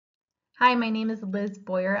Hi, my name is Liz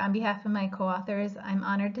Boyer. On behalf of my co-authors, I'm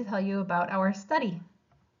honored to tell you about our study.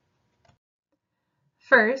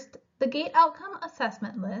 First, the GATE Outcome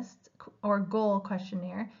Assessment List, or GOAL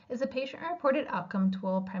questionnaire, is a patient-reported outcome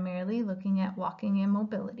tool primarily looking at walking and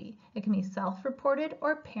mobility. It can be self-reported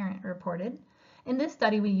or parent-reported. In this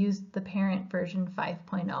study, we used the parent version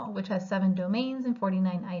 5.0, which has 7 domains and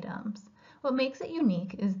 49 items. What makes it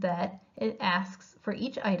unique is that it asks for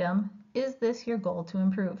each item, is this your goal to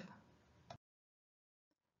improve?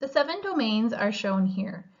 The 7 domains are shown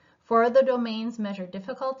here. 4 of the domains measure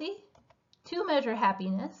difficulty, 2 measure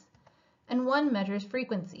happiness, and 1 measures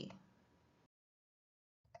frequency.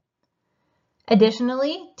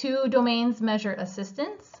 Additionally, 2 domains measure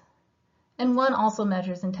assistance, and 1 also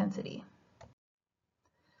measures intensity.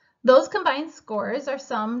 Those combined scores are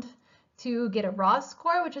summed to get a raw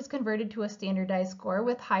score, which is converted to a standardized score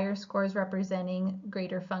with higher scores representing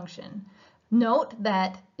greater function. Note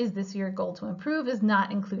that "is this your goal to improve" is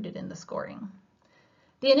not included in the scoring.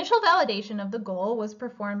 The initial validation of the goal was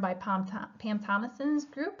performed by Pam Thomason's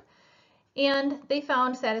group, and they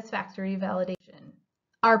found satisfactory validation.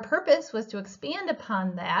 Our purpose was to expand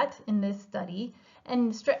upon that in this study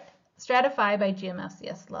and stratify by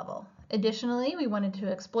GMFCS level. Additionally, we wanted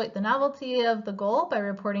to exploit the novelty of the goal by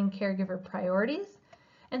reporting caregiver priorities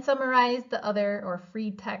and summarize the other or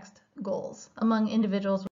free text goals among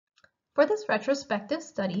individuals. For this retrospective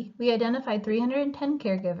study, we identified 310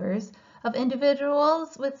 caregivers of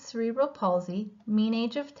individuals with cerebral palsy, mean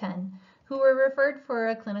age of 10, who were referred for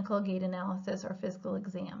a clinical gait analysis or physical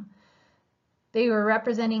exam. They were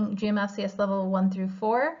representing GMFCS level 1 through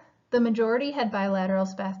 4. The majority had bilateral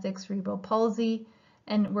spastic cerebral palsy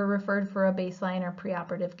and were referred for a baseline or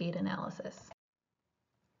preoperative gait analysis.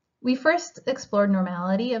 We first explored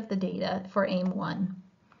normality of the data for AIM-1.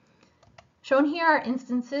 Shown here are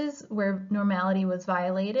instances where normality was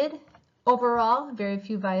violated. Overall, very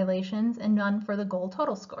few violations and none for the goal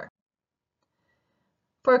total score.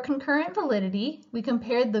 For concurrent validity, we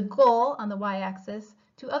compared the goal on the y-axis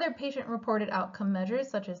to other patient-reported outcome measures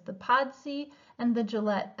such as the PODCI and the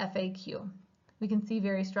Gillette FAQ. We can see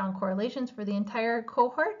very strong correlations for the entire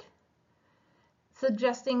cohort,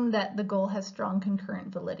 suggesting that the goal has strong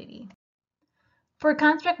concurrent validity. For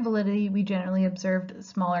construct validity, we generally observed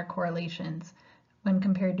smaller correlations when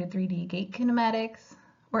compared to 3D gait kinematics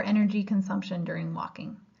or energy consumption during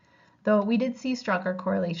walking, though we did see stronger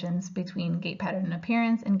correlations between gait pattern and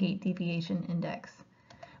appearance and gait deviation index.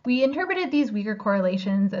 We interpreted these weaker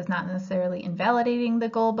correlations as not necessarily invalidating the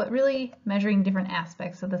goal, but really measuring different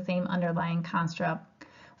aspects of the same underlying construct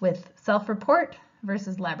with self-report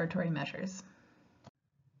versus laboratory measures.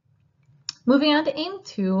 Moving on to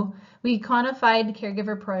AIM-2, we quantified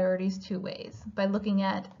caregiver priorities 2 ways, by looking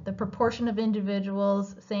at the proportion of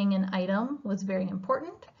individuals saying an item was very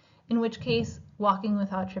important, in which case walking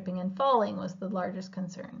without tripping and falling was the largest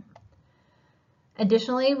concern.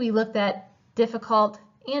 Additionally, we looked at difficult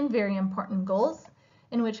and very important goals,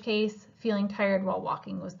 in which case feeling tired while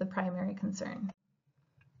walking was the primary concern.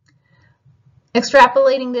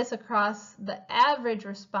 Extrapolating this across the average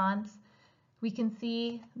response, we can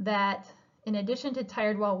see that in addition to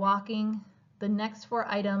tired while walking, the next 4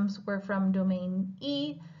 items were from domain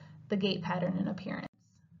E, the gait pattern and appearance.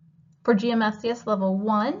 For GMFCS level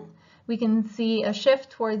 1, we can see a shift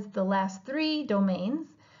towards the last 3 domains,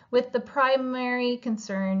 with the primary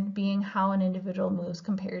concern being how an individual moves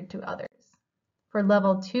compared to others. For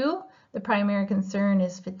level 2, the primary concern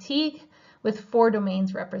is fatigue, with 4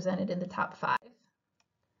 domains represented in the top 5.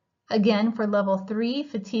 Again, for level 3,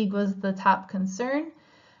 fatigue was the top concern,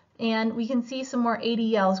 and we can see some more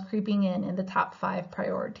ADLs creeping in the top 5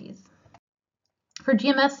 priorities. For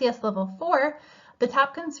GMFCS level 4, the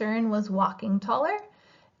top concern was walking taller,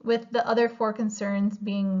 with the other 4 concerns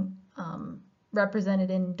being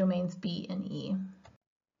represented in domains B and E.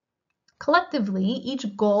 Collectively,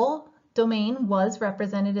 each goal domain was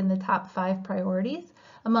represented in the top 5 priorities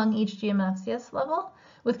among each GMFCS level,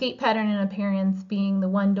 with gait pattern and appearance being the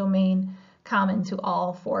one domain common to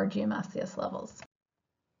all 4 GMFCS levels.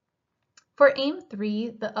 For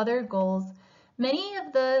AIM-3, the other goals, many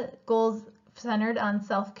of the goals centered on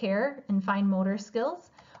self-care and fine motor skills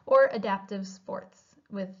or adaptive sports,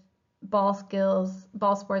 with ball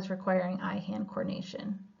sports requiring eye-hand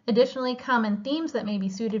coordination. Additionally, common themes that may be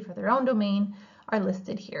suited for their own domain are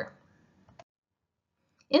listed here.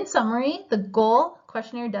 In summary, the goal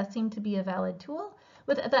questionnaire does seem to be a valid tool,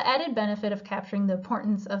 with the added benefit of capturing the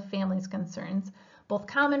importance of families' concerns, both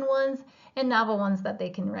common ones and novel ones that they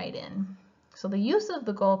can write in. So the use of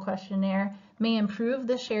the goal questionnaire may improve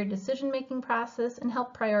the shared decision-making process and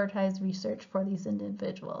help prioritize research for these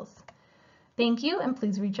individuals. Thank you, and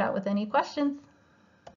please reach out with any questions.